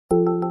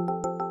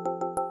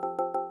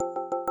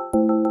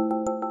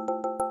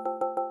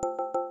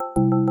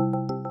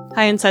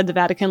Hi Inside the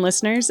Vatican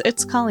listeners,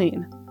 it's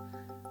Colleen.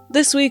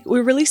 This week,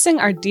 we're releasing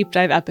our deep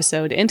dive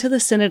episode into the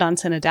Synod on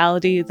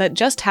Synodality that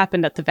just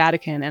happened at the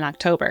Vatican in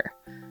October.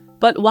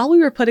 But while we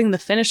were putting the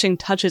finishing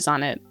touches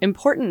on it,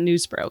 important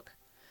news broke.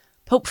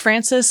 Pope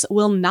Francis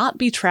will not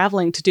be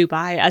traveling to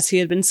Dubai as he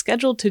had been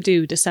scheduled to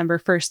do December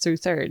 1st through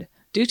 3rd,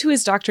 due to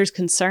his doctor's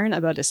concern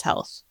about his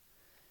health.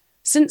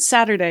 Since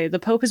Saturday, the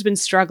Pope has been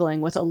struggling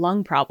with a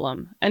lung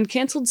problem and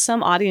cancelled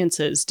some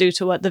audiences due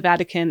to what the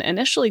Vatican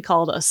initially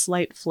called a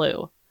slight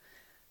flu.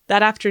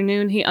 That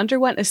afternoon, he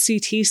underwent a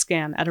CT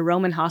scan at a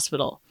Roman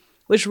hospital,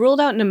 which ruled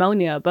out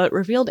pneumonia but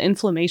revealed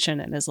inflammation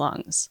in his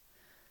lungs.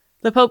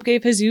 The Pope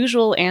gave his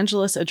usual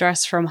Angelus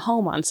address from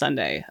home on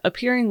Sunday,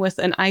 appearing with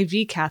an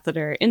IV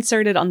catheter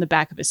inserted on the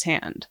back of his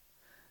hand.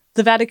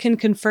 The Vatican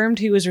confirmed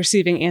he was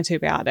receiving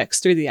antibiotics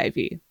through the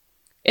IV.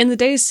 In the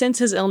days since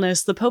his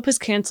illness, the Pope has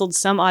cancelled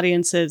some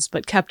audiences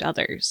but kept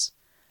others.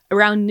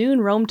 Around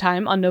noon Rome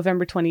time on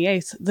November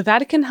 28th, the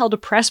Vatican held a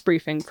press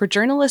briefing for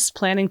journalists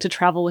planning to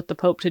travel with the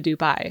Pope to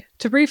Dubai,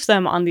 to brief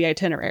them on the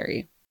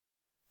itinerary.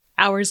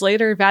 Hours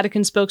later,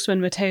 Vatican spokesman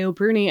Matteo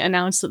Bruni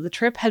announced that the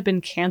trip had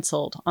been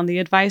cancelled on the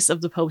advice of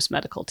the Pope's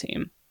medical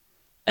team.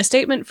 A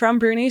statement from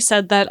Bruni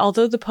said that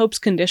although the Pope's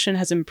condition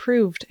has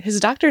improved, his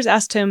doctors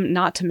asked him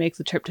not to make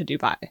the trip to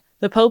Dubai.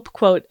 The Pope,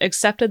 quote,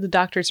 accepted the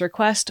doctor's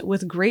request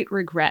with great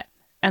regret,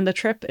 and the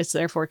trip is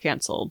therefore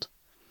cancelled.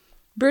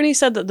 Bruni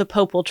said that the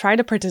Pope will try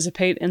to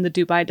participate in the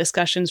Dubai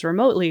discussions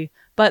remotely,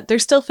 but they're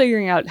still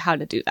figuring out how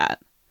to do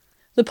that.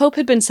 The Pope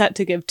had been set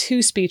to give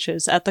 2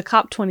 speeches at the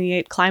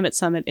COP28 climate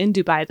summit in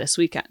Dubai this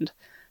weekend.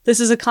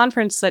 This is a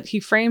conference that he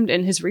framed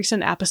in his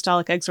recent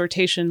apostolic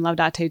exhortation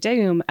Laudate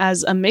Deum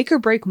as a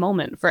make-or-break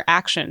moment for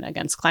action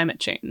against climate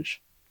change.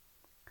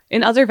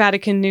 In other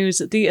Vatican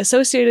news, the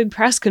Associated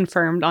Press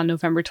confirmed on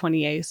November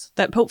 28th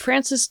that Pope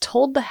Francis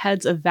told the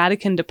heads of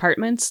Vatican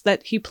departments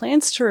that he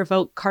plans to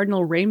revoke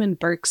Cardinal Raymond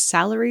Burke's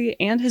salary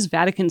and his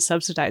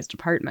Vatican-subsidized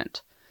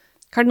department.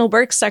 Cardinal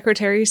Burke's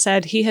secretary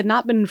said he had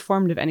not been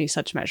informed of any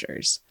such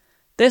measures.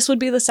 This would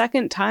be the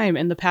second time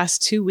in the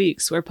past 2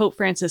 weeks where Pope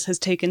Francis has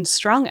taken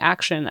strong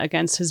action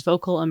against his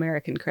vocal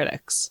American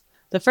critics.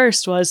 The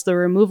first was the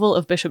removal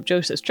of Bishop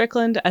Joseph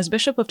Strickland as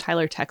Bishop of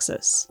Tyler,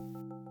 Texas.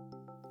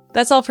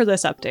 That's all for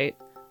this update.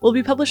 We'll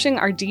be publishing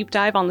our deep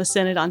dive on the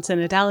Synod on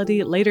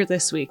Synodality later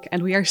this week,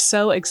 and we are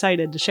so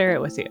excited to share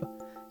it with you.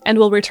 And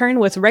we'll return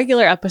with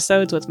regular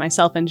episodes with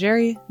myself and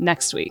Jerry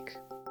next week.